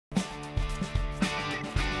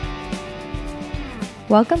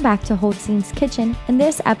Welcome back to Holstein's Kitchen. In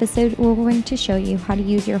this episode, we're going to show you how to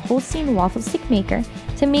use your Holstein Waffle Stick Maker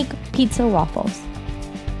to make pizza waffles.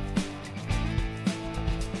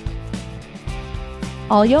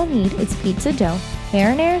 All you'll need is pizza dough,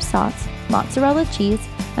 marinara sauce, mozzarella cheese,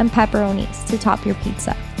 and pepperonis to top your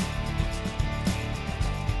pizza.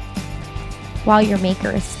 While your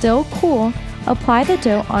maker is still cool, apply the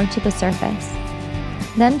dough onto the surface.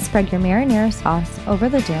 Then spread your marinara sauce over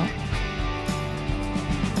the dough.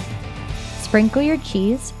 Sprinkle your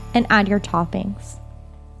cheese and add your toppings.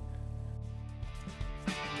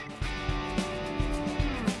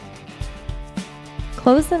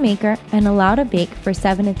 Close the maker and allow to bake for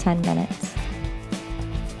 7 to 10 minutes.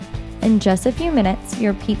 In just a few minutes,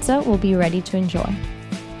 your pizza will be ready to enjoy.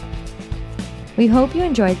 We hope you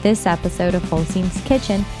enjoyed this episode of Holstein's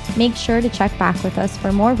Kitchen. Make sure to check back with us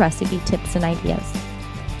for more recipe tips and ideas.